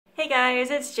Hey guys,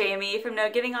 it's Jamie from No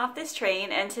Getting Off This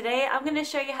Train, and today I'm going to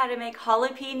show you how to make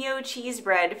jalapeno cheese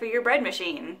bread for your bread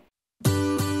machine.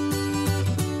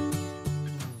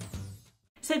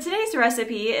 So today's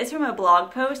recipe is from a blog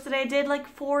post that I did like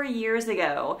 4 years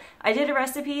ago. I did a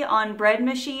recipe on bread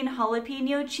machine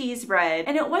jalapeno cheese bread,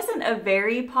 and it wasn't a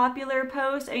very popular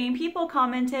post. I mean, people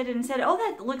commented and said, oh,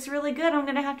 that looks really good, I'm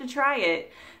gonna have to try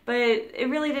it. But it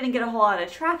really didn't get a whole lot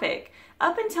of traffic.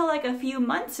 Up until like a few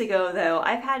months ago though,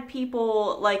 I've had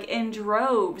people like in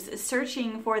droves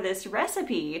searching for this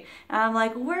recipe. And I'm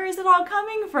like, where is it all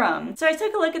coming from? So I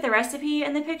took a look at the recipe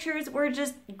and the pictures were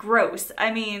just gross. I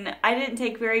mean, I didn't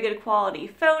take very good quality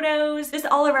photos. Just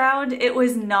all around, it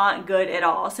was not good at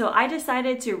all. So I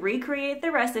decided to recreate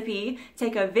the recipe,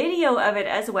 take a video of it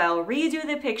as well, redo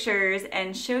the pictures,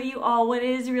 and show you all what it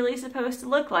is really supposed to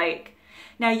look like.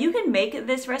 Now you can make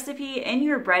this recipe in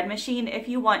your bread machine if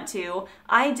you want to.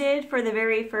 I did for the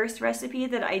very first recipe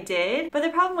that I did, but the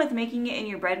problem with making it in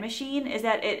your bread machine is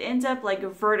that it ends up like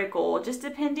vertical, just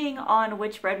depending on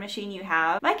which bread machine you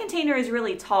have. My container is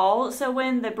really tall, so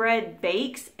when the bread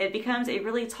bakes, it becomes a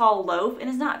really tall loaf and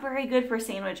is not very good for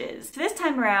sandwiches. So this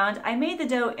time around, I made the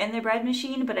dough in the bread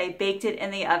machine, but I baked it in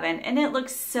the oven, and it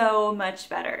looks so much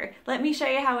better. Let me show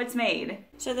you how it's made.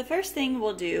 So the first thing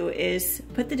we'll do is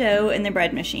put the dough in the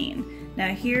bread machine.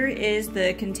 Now here is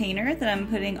the container that I'm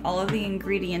putting all of the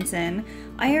ingredients in.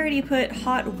 I already put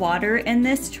hot water in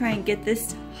this to try and get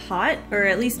this hot, or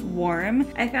at least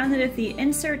warm. I found that if the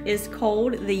insert is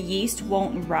cold, the yeast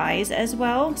won't rise as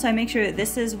well, so I make sure that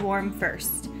this is warm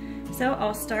first. So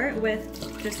I'll start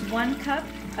with just 1 cup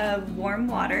of warm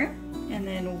water, and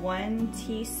then 1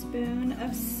 teaspoon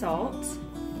of salt,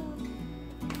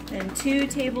 then 2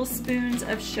 tablespoons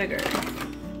of sugar.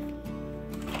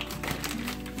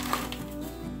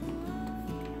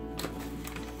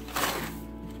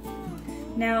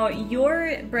 Now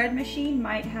your bread machine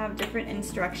might have different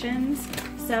instructions.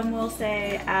 Some will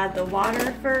say add the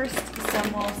water first,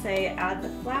 some will say add the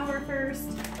flour first,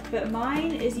 but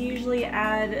mine is usually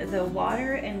add the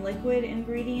water and liquid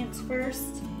ingredients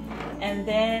first, and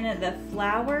then the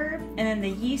flour, and then the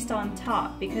yeast on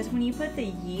top, because when you put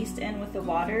the yeast in with the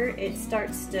water, it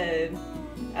starts to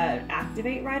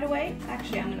activate right away.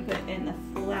 Actually, I'm going to put in the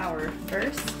flour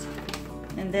first,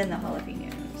 and then the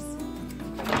jalapenos.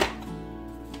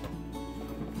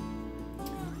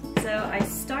 So I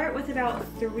start with about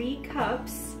 3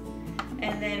 cups,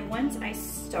 and then once I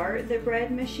start the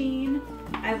bread machine,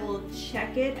 I will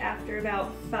check it after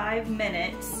about 5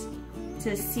 minutes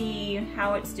to see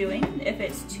how it's doing. If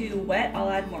it's too wet,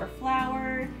 I'll add more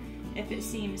flour. If it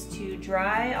seems too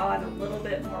dry, I'll add a little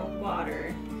bit more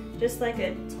water, just like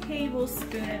a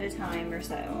tablespoon at a time or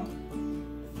so.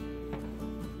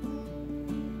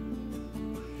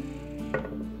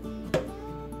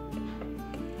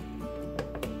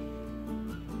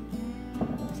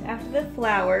 So after the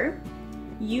flour,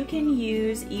 you can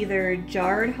use either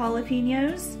jarred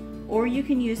jalapenos or you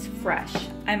can use fresh.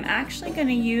 I'm actually going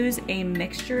to use a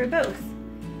mixture of both.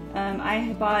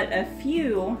 I bought a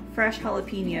few fresh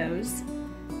jalapenos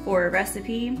for a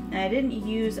recipe, and I didn't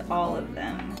use all of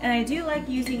them. And I do like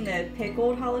using the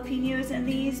pickled jalapenos in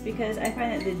these because I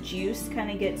find that the juice kind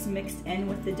of gets mixed in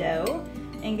with the dough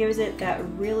and gives it that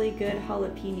really good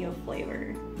jalapeno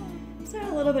flavor. So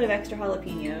a little bit of extra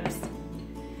jalapenos.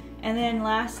 And then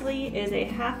lastly is a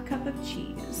 1/2 cup of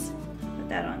cheese. Put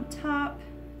that on top.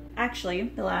 Actually,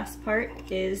 the last part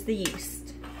is the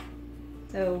yeast.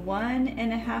 So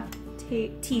 1½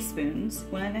 teaspoons.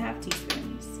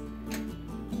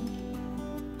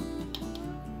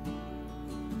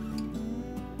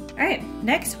 Alright,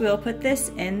 next we'll put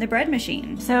this in the bread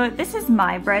machine. So this is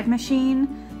my bread machine.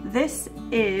 This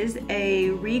is a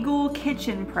Regal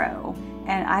Kitchen Pro,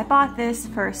 and I bought this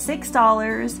for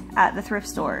 $6 at the thrift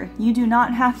store. You do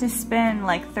not have to spend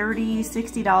like $30,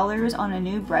 $60 on a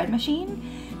new bread machine.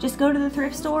 Just go to the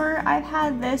thrift store. I've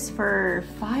had this for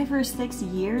 5 or 6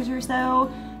 years or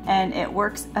so, and it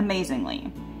works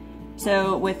amazingly.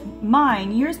 So with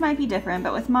mine, yours might be different,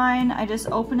 but with mine, I just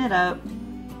open it up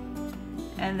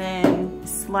and then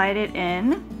slide it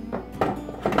in.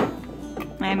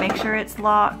 I make sure it's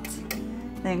locked,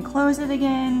 then close it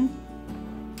again.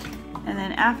 And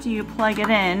then after you plug it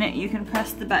in, you can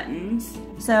press the buttons.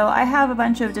 So I have a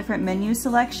bunch of different menu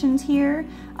selections here.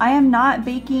 I am not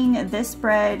baking this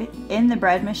bread in the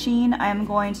bread machine. I'm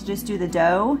going to just do the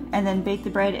dough and then bake the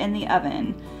bread in the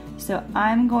oven. So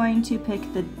I'm going to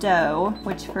pick the dough,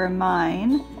 which for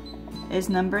mine is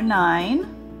number 9.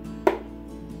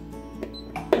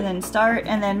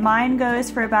 And then mine goes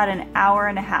for about 1.5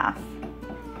 hours.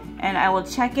 and I will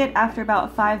check it after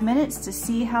about 5 minutes to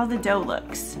see how the dough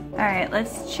looks. All right,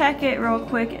 let's check it real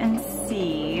quick and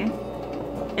see.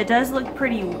 It does look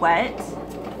pretty wet.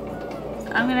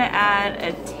 So I'm gonna add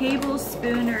a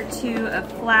tablespoon or 2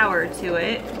 of flour to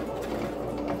it.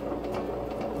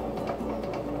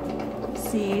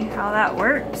 See how that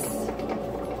works.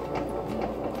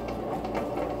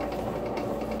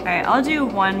 All right, I'll do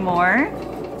 1 more,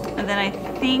 and then I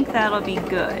think that'll be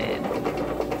good.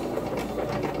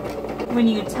 When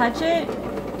you touch it,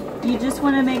 you just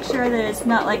want to make sure that it's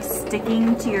not like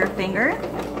sticking to your finger.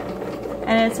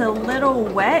 And it's a little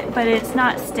wet, but it's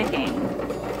not sticking.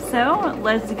 So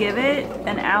let's give it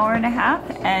an hour and a half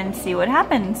and see what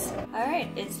happens. All right,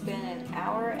 it's been an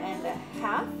hour and a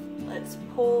half. Let's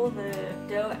pull the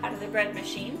dough out of the bread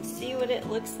machine, see what it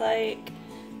looks like.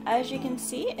 As you can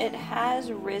see, it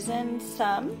has risen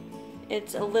some.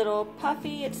 It's a little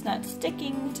puffy, it's not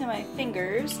sticking to my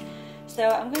fingers. So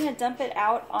I'm going to dump it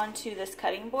out onto this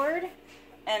cutting board,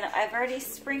 and I've already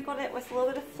sprinkled it with a little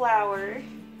bit of flour.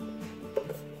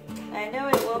 I know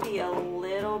it will be a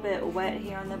little bit wet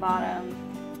here on the bottom,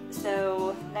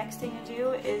 so next thing to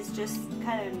do is just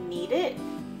kind of knead it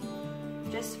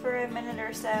just for a minute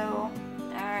or so.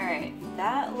 Alright,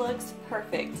 that looks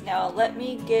perfect. Now let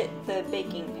me get the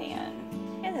baking pan.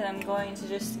 And then I'm going to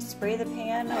just spray the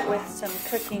pan with some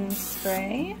cooking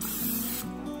spray.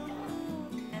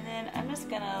 And then I'm just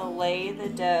gonna lay the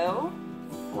dough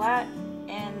flat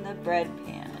in the bread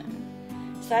pan.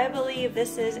 So I believe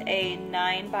this is a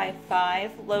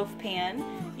 9x5 loaf pan.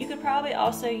 You could probably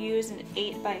also use an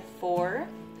 8x4.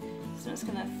 So I'm just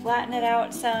gonna flatten it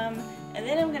out some, and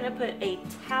then I'm gonna put a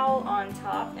towel on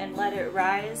top and let it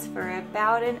rise for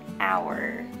about an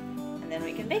hour. And then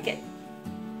we can bake it.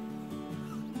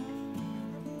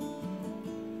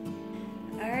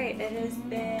 Alright, it has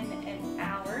been an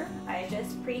hour. I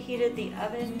just preheated the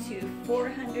oven to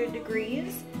 400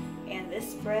 degrees, and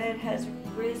this bread has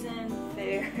risen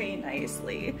very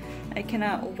nicely. I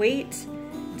cannot wait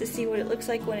to see what it looks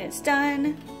like when it's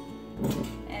done.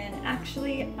 And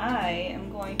actually, I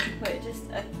am going to put just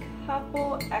a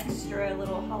couple extra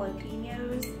little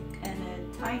jalapenos and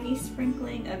a tiny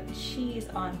sprinkling of cheese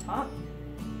on top,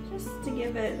 just to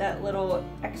give it that little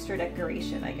extra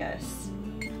decoration, I guess.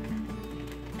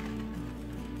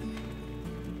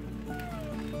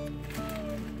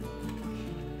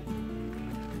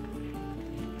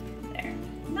 There,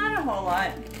 not a whole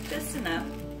lot, just enough.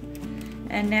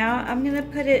 And now I'm gonna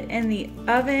put it in the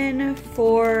oven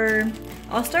for,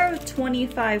 I'll start with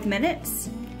 25 minutes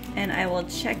and I will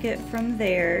check it from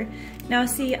there. Now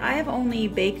see, I have only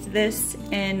baked this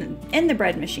in the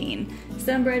bread machine.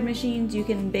 Some bread machines you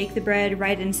can bake the bread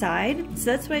right inside,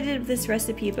 so that's what I did with this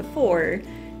recipe before.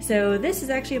 So this is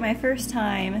actually my first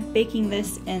time baking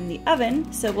this in the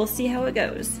oven, so we'll see how it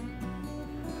goes.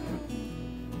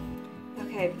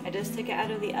 Okay, I just took it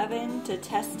out of the oven to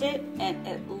test it, and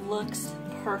it looks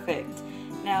perfect.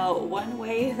 Now, one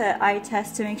way that I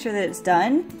test to make sure that it's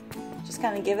done, just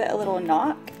kind of give it a little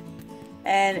knock,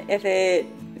 and if it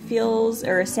feels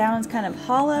or sounds kind of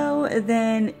hollow,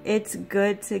 then it's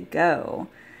good to go.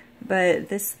 But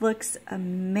this looks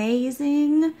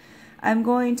amazing. I'm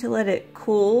going to let it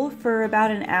cool for about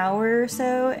an hour or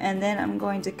so, and then I'm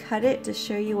going to cut it to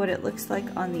show you what it looks like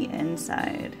on the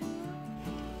inside.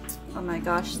 Oh my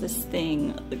gosh, this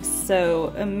thing looks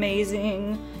so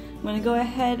amazing. I'm gonna go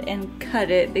ahead and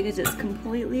cut it because it's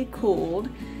completely cooled.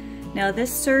 Now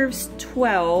this serves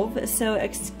 12, so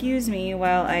excuse me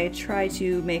while I try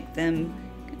to make them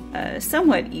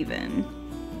somewhat even.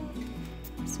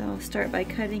 So I'll start by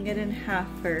cutting it in half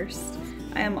first.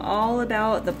 I am all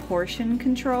about the portion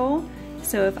control,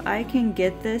 so if I can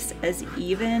get this as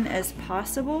even as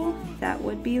possible, that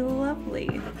would be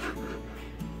lovely.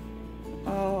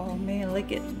 Oh man,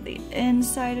 look at the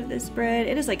inside of this bread.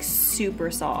 It is like super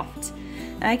soft.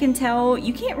 And I can tell,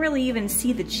 you can't really even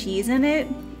see the cheese in it.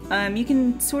 You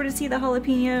can sort of see the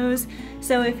jalapenos.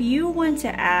 So if you want to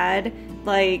add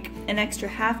like an extra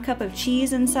half cup of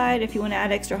cheese inside, if you want to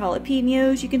add extra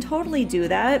jalapenos, you can totally do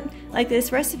that. Like,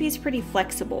 this recipe is pretty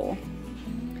flexible.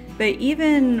 But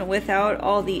even without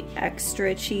all the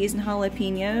extra cheese and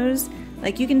jalapenos,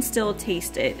 like, you can still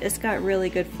taste it. It's got really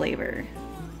good flavor.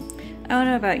 I don't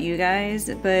know about you guys,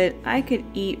 but I could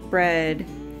eat bread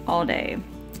all day.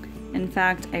 In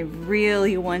fact, I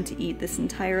really want to eat this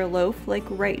entire loaf like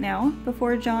right now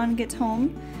before John gets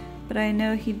home, but I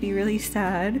know he'd be really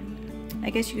sad. I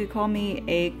guess you could call me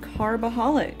a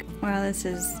carbaholic. Wow, this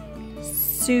is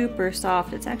super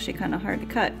soft. It's actually kind of hard to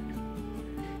cut.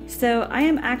 So I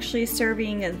am actually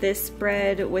serving this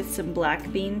bread with some black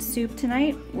bean soup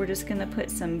tonight. We're just gonna put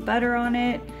some butter on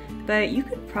it. but you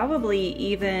could probably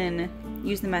even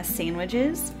use them as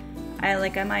sandwiches.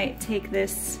 I might take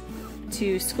this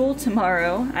to school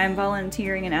tomorrow. I'm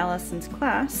volunteering in Allison's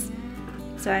class,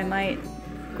 so I might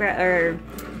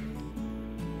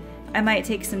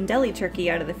take some deli turkey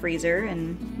out of the freezer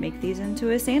and make these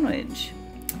into a sandwich.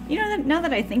 You know, now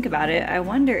that I think about it, I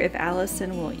wonder if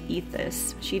Allison will eat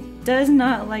this. She does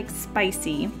not like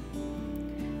spicy,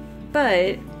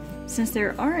 but since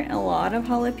there aren't a lot of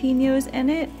jalapenos in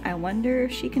it, I wonder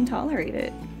if she can tolerate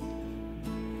it.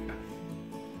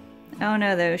 Oh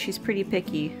no though, she's pretty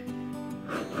picky.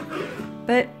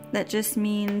 But that just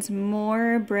means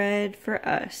more bread for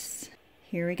us.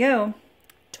 Here we go.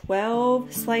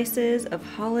 12 slices of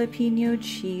jalapeno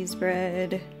cheese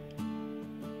bread.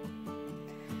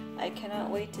 I cannot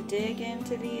wait to dig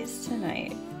into these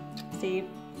tonight. See,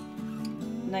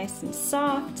 nice and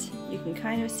soft. You can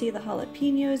kind of see the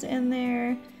jalapenos in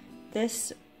there.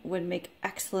 This would make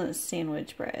excellent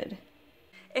sandwich bread.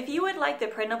 If you would like the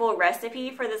printable recipe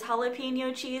for this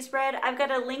jalapeno cheese bread, I've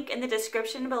got a link in the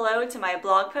description below to my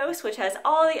blog post, which has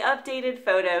all the updated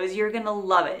photos. You're gonna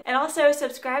love it. And also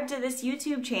subscribe to this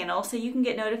YouTube channel so you can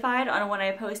get notified on when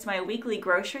I post my weekly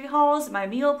grocery hauls, my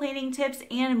meal planning tips,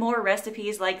 and more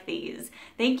recipes like these.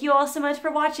 Thank you all so much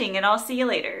for watching, and I'll see you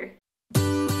later.